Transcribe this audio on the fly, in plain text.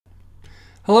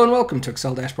Hello and welcome to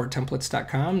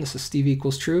Excel-Templates.com. This is Steve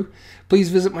Equals True.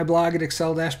 Please visit my blog at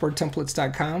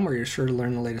Excel-Templates.com where you're sure to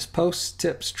learn the latest posts,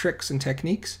 tips, tricks, and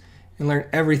techniques and learn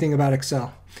everything about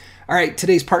Excel. All right,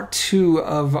 today's part 2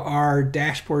 of our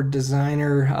dashboard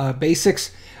designer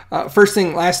basics. First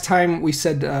thing, last time we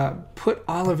said put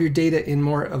all of your data in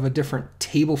more of a different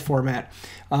table format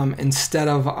instead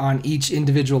of on each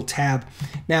individual tab.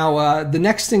 Now, the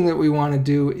next thing that we want to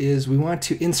do is we want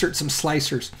to insert some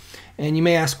slicers. And you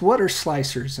may ask, what are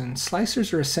slicers? And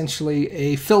slicers are essentially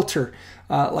a filter.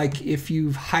 Like if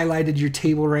you've highlighted your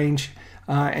table range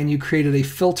and you created a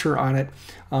filter on it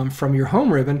from your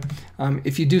home ribbon,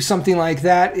 if you do something like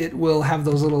that, it will have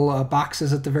those little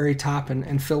boxes at the very top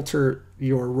and filter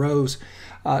your rows.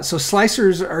 So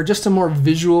slicers are just a more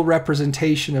visual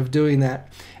representation of doing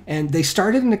that. And they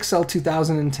started in Excel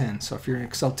 2010. So if you're in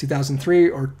Excel 2003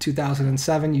 or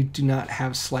 2007, you do not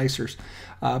have slicers.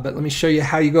 But let me show you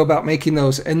how you go about making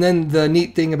those. And then the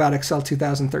neat thing about Excel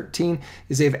 2013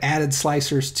 is they've added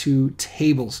slicers to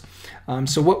tables.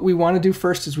 So what we want to do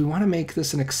first is we want to make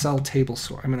this an Excel table.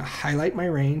 So I'm going to highlight my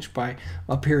range by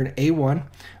up here in A1.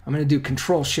 I'm going to do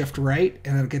Control-Shift-Right,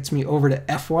 and that gets me over to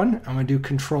F1. I'm going to do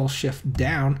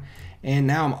Control-Shift-Down, and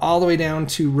now I'm all the way down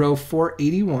to row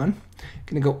 481. I'm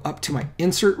going to go up to my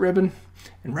Insert ribbon,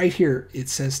 and right here it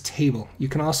says Table. You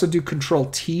can also do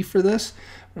Control-T for this.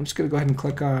 I'm just going to go ahead and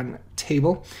click on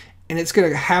Table, and it's going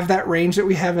to have that range that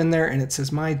we have in there, and it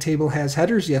says my table has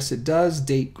headers. Yes, it does.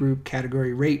 Date, group,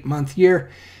 category, rate, month, year,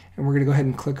 and we're going to go ahead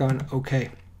and click on OK.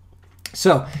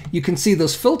 So you can see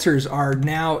those filters are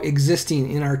now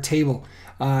existing in our table,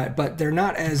 but they're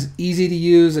not as easy to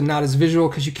use and not as visual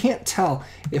because you can't tell.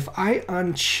 If I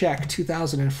uncheck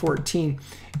 2014,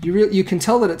 you can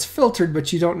tell that it's filtered,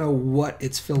 but you don't know what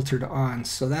it's filtered on.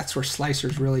 So that's where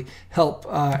slicers really help,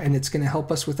 and it's going to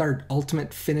help us with our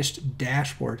ultimate finished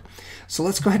dashboard. So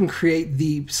let's go ahead and create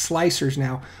the slicers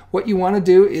now. What you want to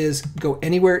do is go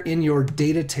anywhere in your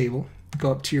data table,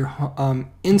 go up to your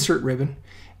Insert ribbon,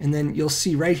 and then you'll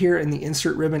see right here in the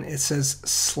Insert ribbon it says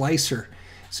Slicer.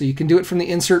 So you can do it from the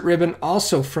Insert ribbon,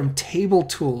 also from Table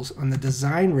Tools on the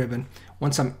Design ribbon.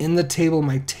 Once I'm in the table,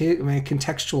 my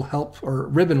contextual help or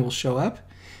ribbon will show up,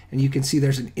 and you can see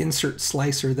there's an Insert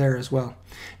Slicer there as well.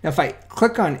 Now if I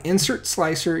click on Insert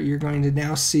Slicer, you're going to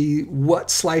now see what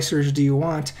slicers do you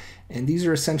want, and these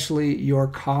are essentially your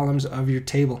columns of your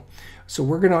table. So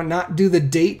we're going to not do the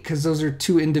date because those are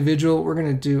too individual. We're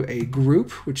going to do a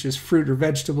group, which is fruit or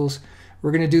vegetables.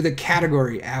 We're going to do the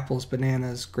category, apples,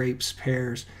 bananas, grapes,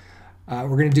 pears. We're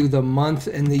going to do the month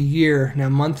and the year. Now,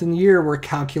 month and year were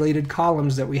calculated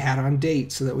columns that we had on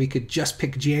date so that we could just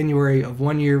pick January of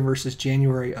one year versus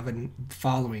January of a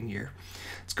following year.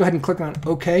 Let's go ahead and click on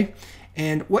OK.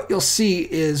 And what you'll see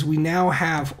is we now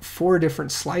have 4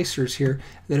 different slicers here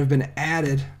that have been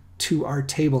added to our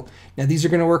table. Now these are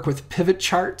going to work with pivot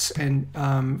charts and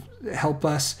help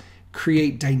us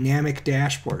create dynamic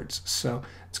dashboards. So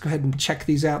let's go ahead and check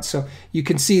these out. So you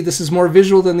can see this is more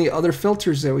visual than the other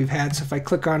filters that we've had. So if I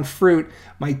click on fruit,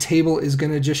 my table is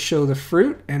going to just show the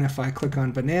fruit. And if I click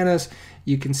on bananas,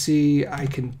 you can see I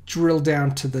can drill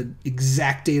down to the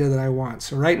exact data that I want.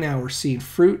 So right now we're seeing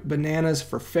fruit, bananas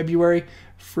for February,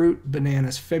 fruit,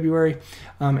 bananas, February,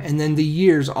 and then the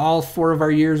years, all 4 of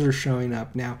our years are showing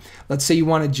up. Now, let's say you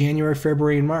wanted January,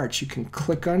 February, and March. You can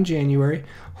click on January,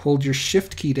 hold your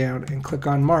Shift key down, and click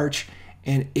on March,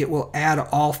 and it will add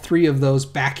all 3 of those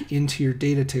back into your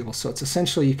data table. So it's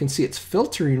essentially, you can see it's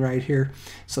filtering right here.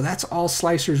 So that's all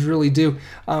slicers really do,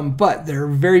 but they're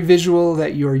very visual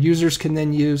that your users can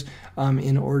then use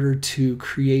in order to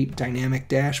create dynamic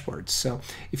dashboards. So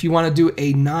if you want to do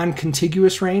a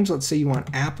non-contiguous range, let's say you want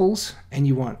apples and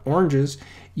you want oranges,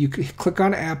 you could click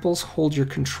on apples, hold your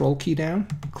Control key down,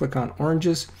 click on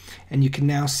oranges, and you can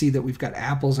now see that we've got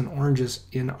apples and oranges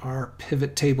in our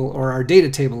pivot table or our data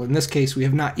table. In this case, we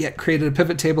have not yet created a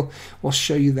pivot table. We'll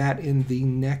show you that in the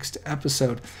next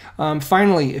episode.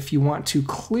 Finally, if you want to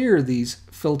clear these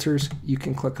filters, you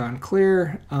can click on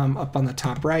Clear up on the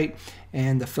top right,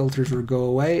 and the filters will go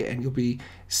away, and you'll be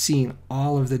seeing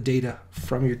all of the data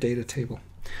from your data table.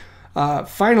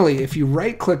 Finally, if you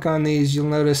right-click on these, you'll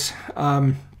notice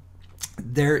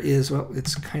there is, well,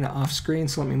 it's kind of off screen,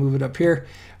 so let me move it up here.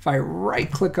 If I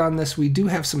right-click on this, we do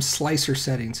have some slicer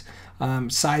settings.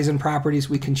 Size and properties,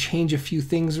 we can change a few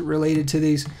things related to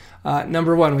these.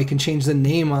 Number 1, we can change the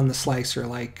name on the slicer,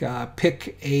 like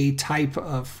pick a type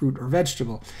of fruit or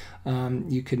vegetable.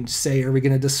 You can say, are we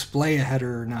going to display a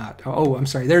header or not? Oh, I'm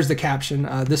sorry, there's the caption.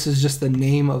 This is just the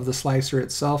name of the slicer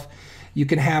itself. You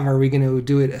can have, are we going to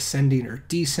do it ascending or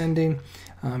descending?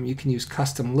 You can use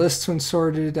custom lists when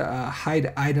sorted,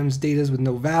 hide items, data with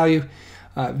no value.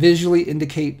 visually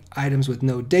indicate items with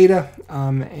no data,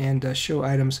 and show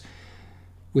items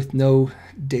with no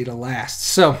data last.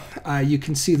 So you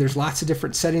can see there's lots of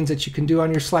different settings that you can do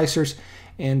on your slicers,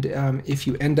 and if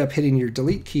you end up hitting your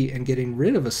delete key and getting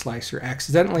rid of a slicer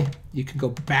accidentally, you can go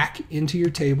back into your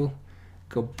table,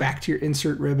 go back to your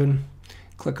insert ribbon,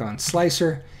 click on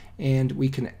slicer, and we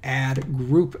can add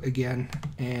group again,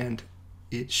 and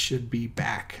it should be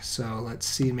back. So let's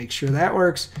see, make sure that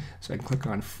works. So I can click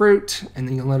on fruit, and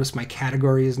then you'll notice my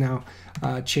category is now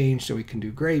changed, so we can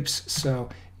do grapes. So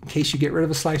in case you get rid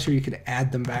of a slicer, you can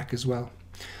add them back as well.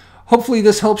 Hopefully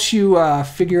this helps you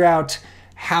figure out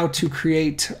how to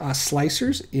create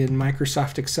slicers in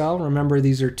Microsoft Excel. Remember,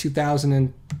 these are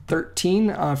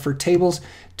 2013 for tables,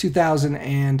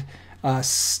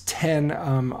 2010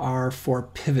 are for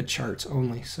pivot charts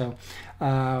only. So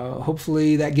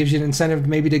hopefully that gives you an incentive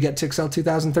maybe to get to Excel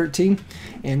 2013.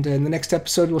 And in the next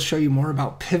episode, we'll show you more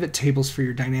about pivot tables for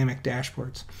your dynamic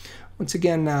dashboards. Once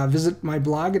again, visit my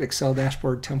blog at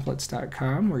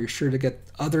exceldashboardtemplates.com, where you're sure to get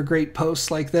other great posts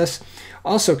like this.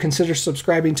 Also, consider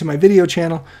subscribing to my video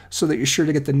channel so that you're sure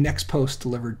to get the next post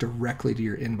delivered directly to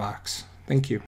your inbox. Thank you.